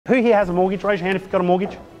Who here has a mortgage? Raise your hand if you've got a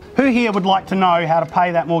mortgage. Who here would like to know how to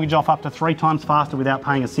pay that mortgage off up to 3 times faster without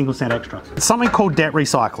paying a single cent extra? It's something called debt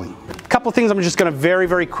recycling. A couple of things I'm just going to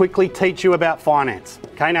very quickly teach you about finance.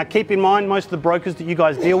 Okay, now keep in mind most of the brokers that you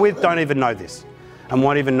guys deal with don't even know this and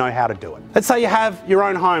won't even know how to do it. Let's say you have your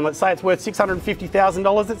own home. Let's say it's worth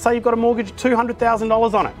 $650,000. Let's say you've got a mortgage of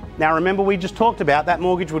 $200,000 on it. Now remember, we just talked about that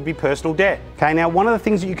mortgage would be personal debt. Okay, now one of the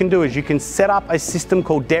things that you can do is you can set up a system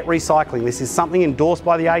called debt recycling. This is something endorsed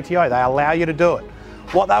by the ATO. They allow you to do it.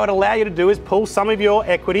 What they would allow you to do is pull some of your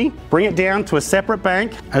equity, bring it down to a separate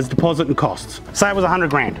bank as deposit and costs. Say it was 100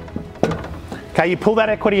 grand. Okay, you pull that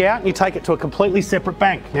equity out and you take it to a completely separate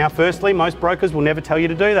bank. Now, firstly, most brokers will never tell you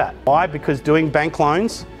to do that. Why? Because doing bank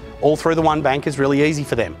loans all through the one bank is really easy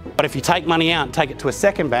for them. But if you take money out and take it to a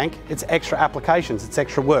second bank, it's extra applications, it's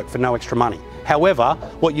extra work for no extra money. However,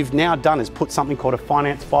 what you've now done is put something called a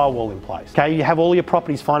finance firewall in place. Okay, you have all your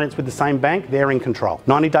properties financed with the same bank, they're in control.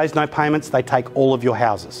 90 days, no payments, they take all of your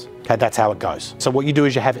houses. Okay, that's how it goes. So what you do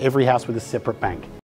is you have every house with a separate bank.